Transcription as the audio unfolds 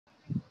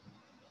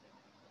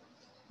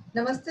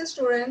Namaste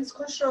students,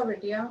 Khush raho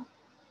betiya.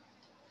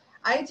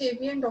 I,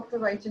 JV and Dr.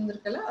 Y.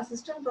 Chandrakala,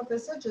 Assistant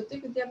Professor,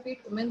 Jyoti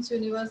Vidyapeeth, Women's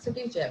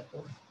University,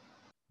 Jaipur.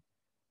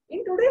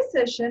 In today's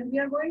session, we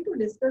are going to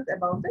discuss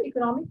about the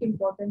economic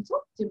importance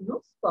of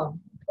gymnosperm.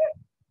 Okay.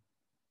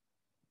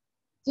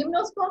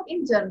 Gymnosperm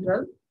in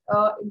general,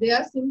 they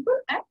are simple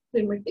and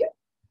primitive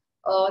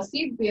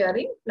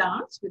seed-bearing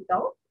plants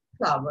without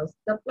flowers.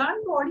 The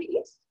plant body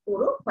is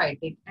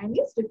sporophytic and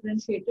is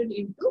differentiated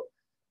into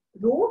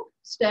root,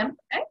 stem,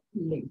 and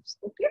leaves.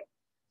 Okay.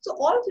 So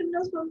all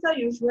gymnosperms are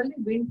usually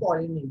wind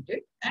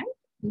pollinated and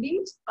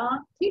leaves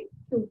are thick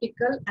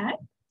cuticle and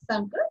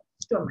sunken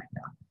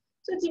stomata.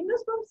 So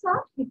gymnosperms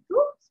are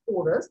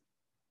heterosporous.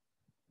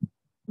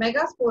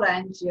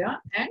 Megasporangia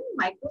and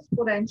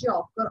microsporangia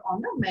occur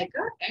on the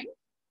mega and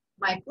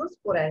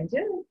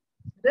microsporangia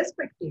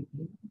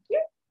respectively.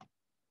 Okay.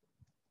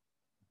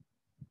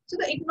 So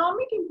the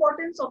economic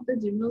importance of the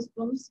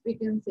gymnosperms, we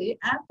can say,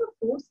 as the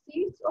food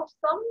seeds of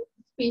some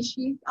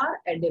species are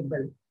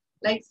edible,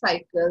 like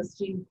cycas,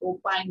 ginkgo,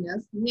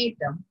 pinus,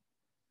 natum.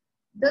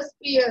 The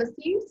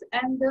seeds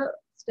and the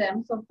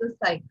stems of the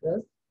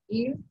cycas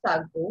yield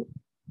sago,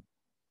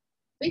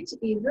 which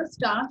is a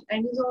starch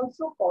and is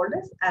also called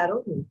as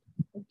arrowroot.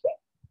 Okay.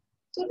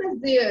 So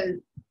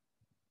the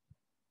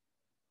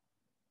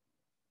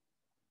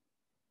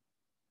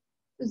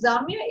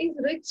zamia is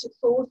rich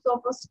source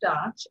of a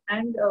starch,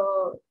 and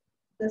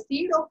the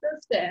seed of the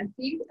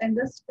seed and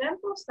the stem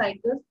of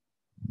cycas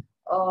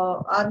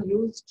are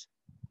used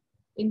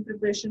in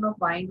preparation of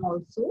wine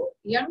also.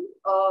 Young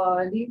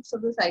leaves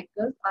of the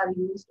cycas are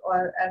used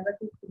or as a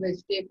cooked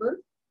vegetable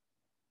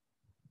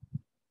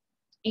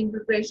in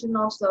preparation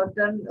of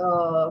certain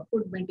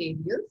food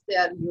materials. They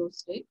are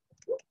used in.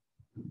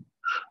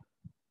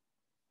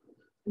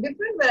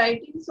 Different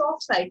varieties of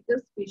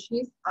cycas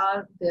species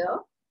are there.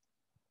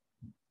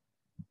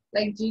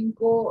 Like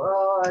ginkgo,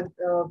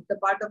 the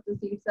part of the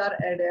seeds are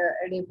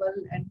edible,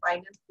 and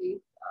pinus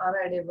seeds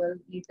are edible,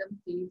 natum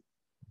seeds.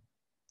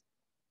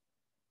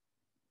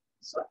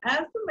 So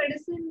as the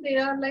medicine, they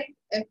are like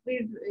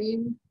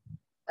ephedrine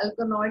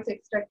alkaloids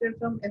extracted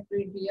from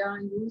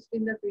ephedria used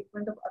in the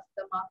treatment of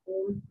asthma,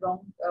 cold,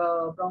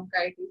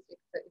 bronchitis,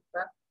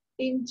 etc.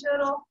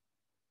 Tincture of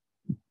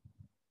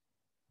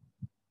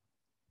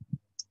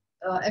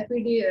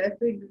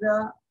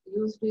ephedra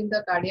used in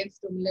the cardiac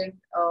stimulant,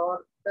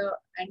 or the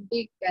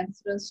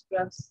anti-cancerous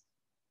drugs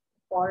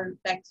called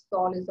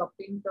Taxol is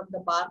obtained from the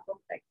bark of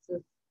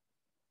Taxus.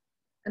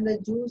 And the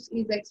juice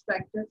is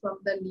extracted from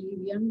the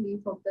young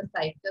leaf of the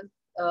cycas,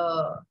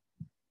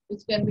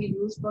 which can be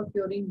used for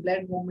curing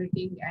blood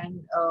vomiting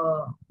and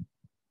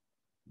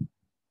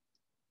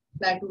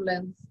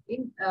flatulence.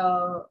 In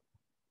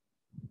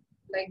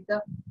like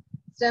the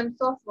stems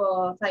of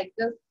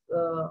cycas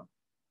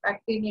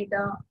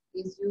actinata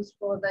is used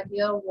for the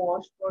hair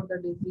wash for the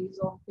disease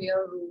of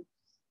hair roots.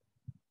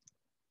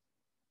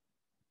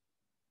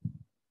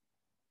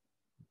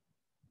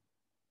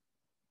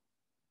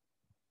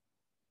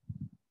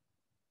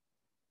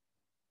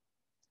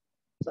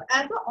 So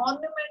as an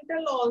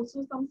ornamental,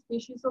 also some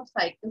species of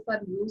cycas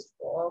are used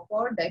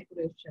for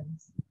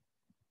decorations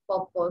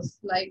purpose,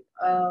 like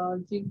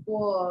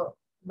ginkgo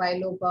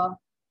biloba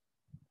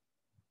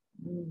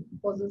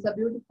possesses a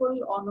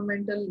beautiful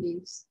ornamental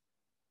leaves.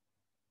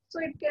 So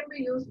it can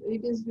be used.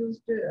 It is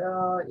used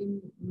in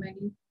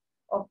many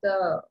of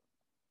the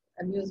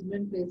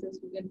amusement places.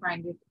 We can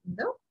find it in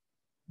the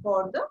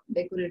for the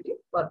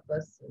decorative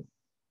purposes.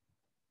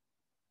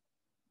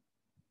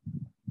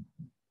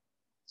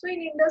 So in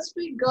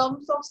industry,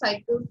 gums of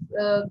cycles,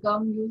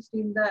 gum used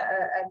in the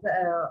as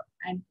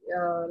and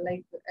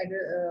like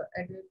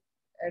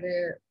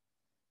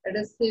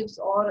adhesives,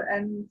 or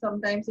and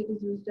sometimes it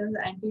is used as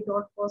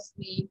antidote for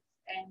snakes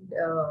and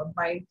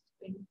bites,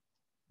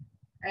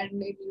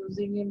 and it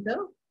using in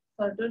the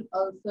certain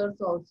ulcers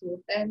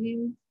also.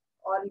 Tannins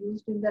are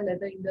used in the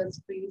leather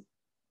industries.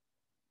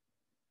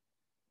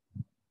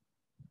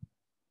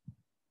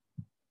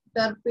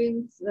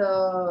 Terpenes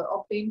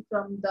obtained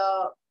from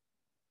the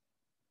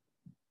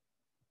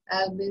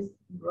albis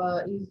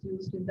is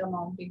used in the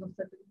mounting of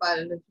certain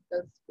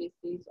biological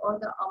species, or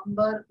the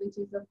umber, which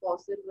is a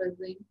fossil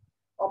resin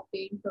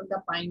obtained from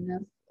the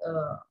pinus,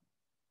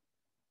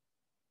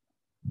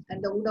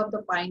 and the wood of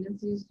the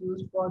pinus is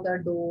used for the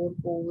door,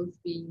 poles,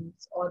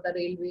 beams, or the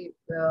railway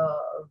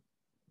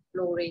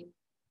flooring.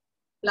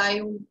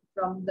 Plywood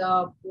from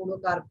the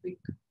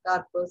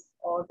podocarpus,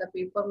 or the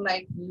paper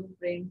like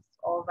newsprints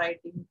or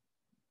writing,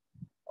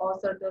 or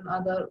certain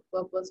other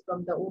purpose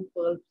from the wood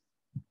pulps.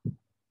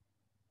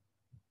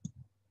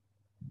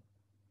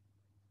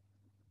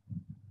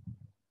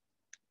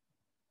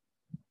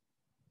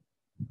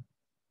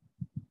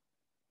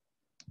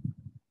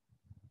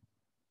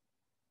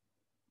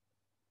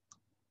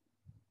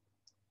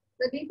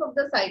 The leaf of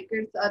the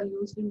cycads are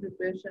used in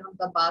preparation of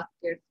the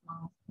baskets,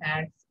 masks,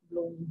 hats,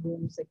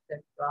 brooms,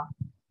 etc.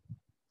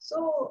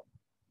 So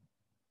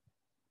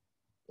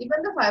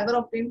even the fiber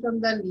obtained from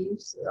the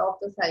leaves of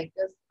the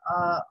cycas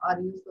are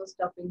used for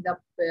stuffing the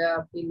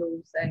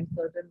pillows and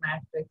certain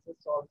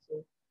mattresses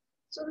also.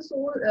 So the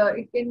soul,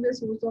 it can be a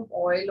source of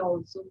oil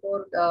also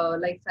for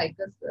like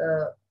cycus,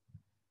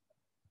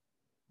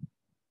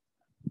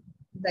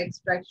 the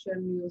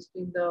extraction used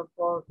in the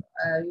for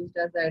used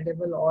as the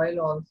edible oil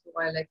also,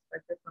 while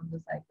extracted from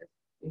the cycus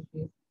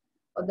species,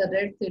 or the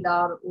red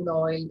cedar wood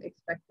oil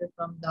extracted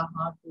from the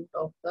hard root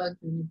of the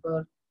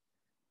juniper,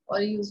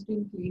 or used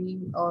in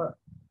cleaning or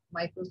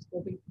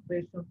microscopic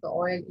preparation of the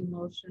oil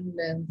emulsion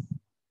lens,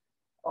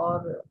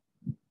 or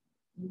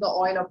the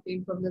oil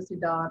obtained from the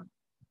cedar,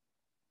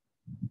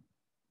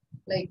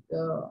 like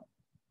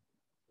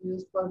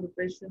used for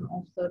preparation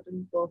of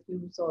certain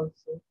perfumes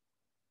also.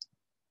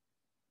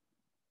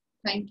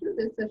 Thank you.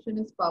 This session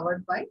is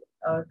powered by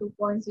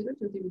 2.0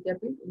 Jyoti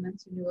Vidyapeeth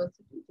Women's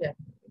University, Jaipur.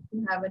 If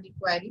you have any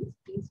queries,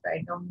 please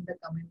write down in the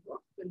comment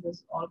box. We'll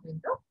resolve in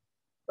the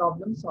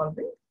problem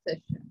solving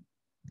session.